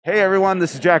Hey everyone,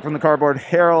 this is Jack from the Cardboard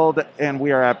Herald, and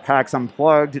we are at PAX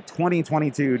Unplugged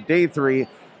 2022 Day 3,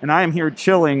 and I am here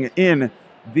chilling in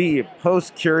the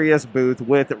PostCurious booth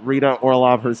with Rita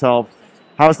Orlov herself.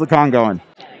 How's the con going?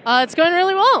 It's going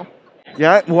really well.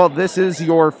 Yeah, well, this is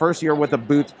your first year with a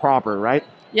booth proper, right?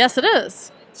 Yes, it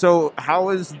is. So how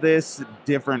is this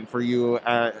different for you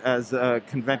as a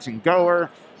convention goer,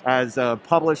 as a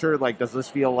publisher? Like, does this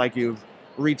feel like you've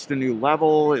reached a new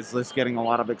level? Is this getting a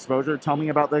lot of exposure? Tell me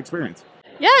about the experience.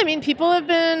 Yeah, I mean, people have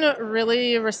been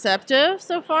really receptive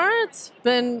so far. It's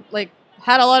been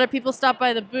had a lot of people stop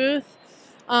by the booth,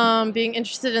 being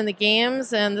interested in the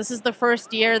games, and this is the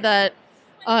first year that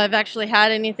I've actually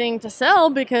had anything to sell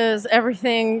because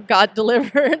everything got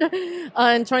delivered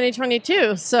in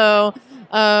 2022. So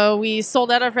we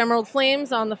sold out of Emerald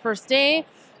Flames on the first day.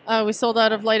 We sold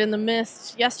out of Light in the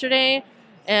Mist yesterday,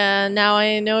 and now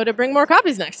I know to bring more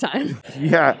copies next time.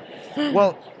 Yeah.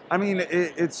 Well, I mean,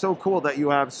 it's so cool that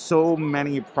you have so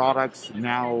many products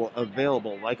now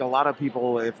available. Like a lot of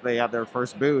people, if they have their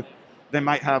first booth, they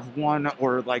might have one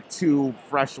or like two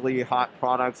freshly hot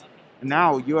products.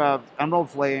 Now you have Emerald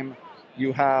Flame,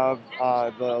 you have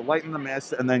the Light in the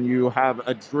Mist, and then you have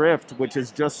Adrift, which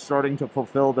is just starting to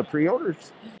fulfill the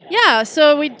pre-orders. Yeah,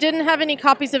 so we didn't have any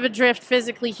copies of Adrift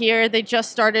physically here. They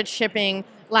just started shipping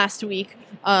last week.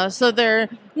 So they're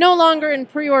no longer in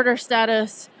pre-order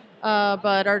status,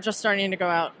 but are just starting to go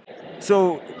out.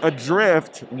 So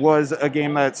Adrift was a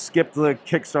game that skipped the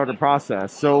Kickstarter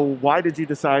process. So why did you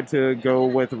decide to go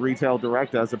with retail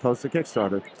direct as opposed to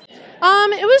Kickstarter?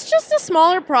 It was just a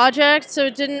smaller project, so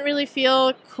it didn't really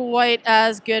feel quite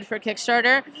as good for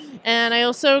Kickstarter. And I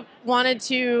also wanted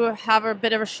to have a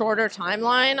bit of a shorter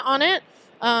timeline on it,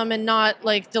 and not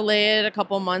delay it a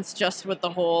couple months just with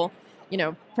the whole,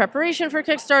 preparation for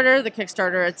Kickstarter, the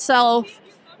Kickstarter itself,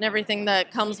 and everything that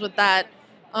comes with that.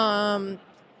 And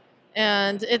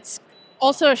it's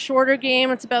also a shorter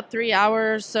game. It's about 3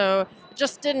 hours, so it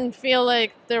just didn't feel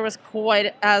like there was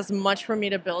quite as much for me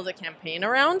to build a campaign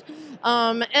around.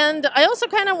 And I also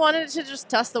kind of wanted to just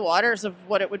test the waters of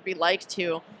what it would be like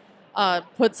to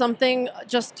put something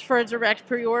just for a direct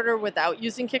pre-order without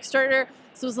using Kickstarter.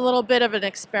 So it was a little bit of an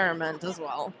experiment as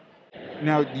well.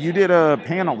 Now, you did a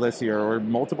panel this year, or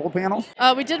multiple panels?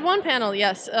 We did one panel,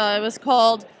 yes. It was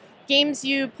called Games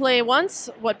You Play Once,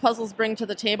 What Puzzles Bring to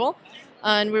the Table.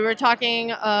 And we were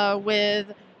talking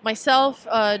with myself,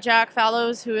 Jack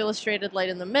Fallows, who illustrated Light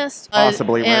in the Mist.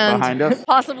 Possibly right behind us.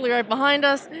 Possibly right behind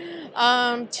us.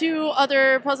 Two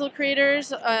other puzzle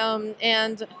creators,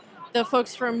 and the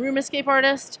folks from Room Escape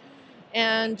Artist.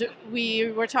 And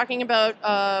we were talking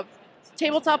about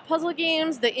tabletop puzzle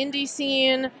games, the indie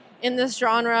scene in this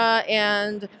genre,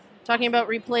 and talking about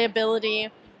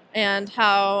replayability and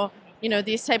how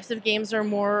these types of games are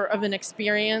more of an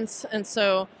experience, and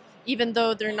so even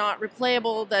though they're not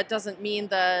replayable, that doesn't mean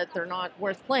that they're not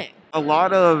worth playing. A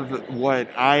lot of what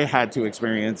I had to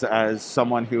experience as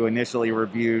someone who initially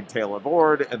reviewed Tale of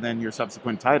Ord and then your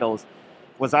subsequent titles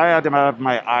was I had to have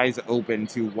my eyes open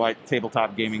to what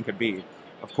tabletop gaming could be.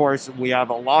 Of course, we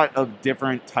have a lot of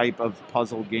different type of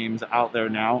puzzle games out there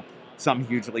now, some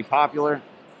hugely popular,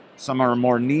 some are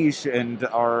more niche, and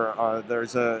are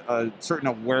there's a certain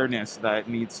awareness that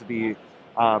needs to be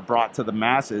brought to the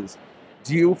masses.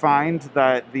 Do you find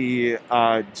that the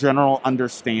general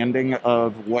understanding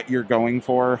of what you're going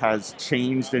for has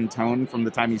changed in tone from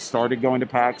the time you started going to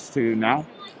PAX to now?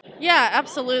 Yeah,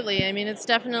 absolutely. I mean, it's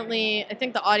definitely, I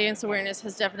think the audience awareness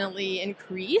has definitely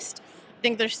increased. I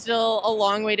think there's still a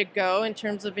long way to go in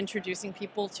terms of introducing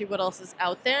people to what else is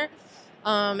out there.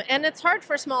 And it's hard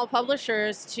for small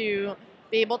publishers to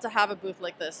be able to have a booth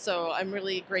like this. So I'm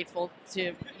really grateful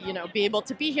to, be able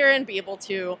to be here and be able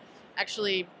to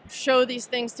actually show these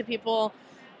things to people.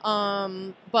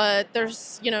 But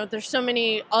there's so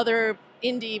many other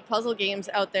indie puzzle games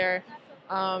out there.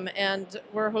 And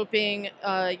we're hoping,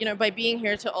 by being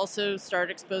here to also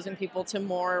start exposing people to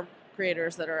more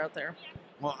creators that are out there.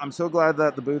 Well, I'm so glad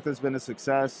that the booth has been a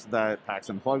success, that PAX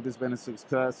Unplugged has been a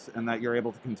success, and that you're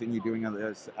able to continue doing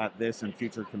this at this and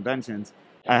future conventions.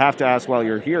 I have to ask while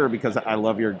you're here, because I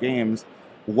love your games,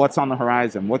 what's on the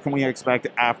horizon? What can we expect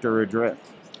after Adrift?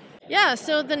 Yeah,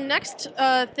 so the next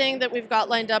thing that we've got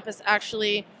lined up is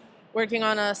actually working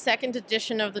on a second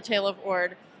edition of the Tale of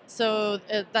Ord. So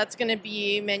that's going to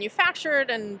be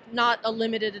manufactured and not a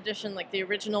limited edition like the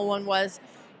original one was.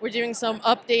 We're doing some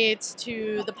updates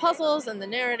to the puzzles and the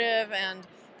narrative and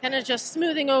kind of just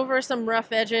smoothing over some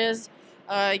rough edges,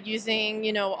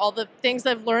 using, all the things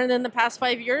I've learned in the past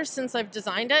 5 years since I've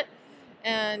designed it,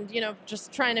 and,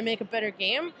 just trying to make a better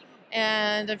game.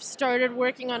 And I've started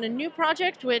working on a new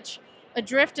project, which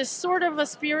Adrift is sort of a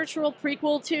spiritual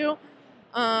prequel to,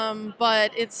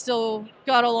 but it's still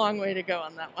got a long way to go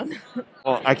on that one.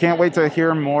 Well, I can't wait to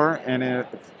hear more. And if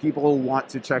people want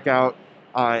to check out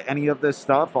any of this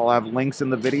stuff, I'll have links in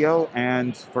the video.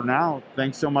 And for now,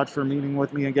 thanks so much for meeting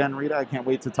with me again, Rita. I can't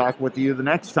wait to talk with you the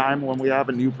next time when we have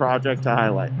a new project to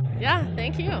highlight. Yeah,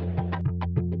 thank you.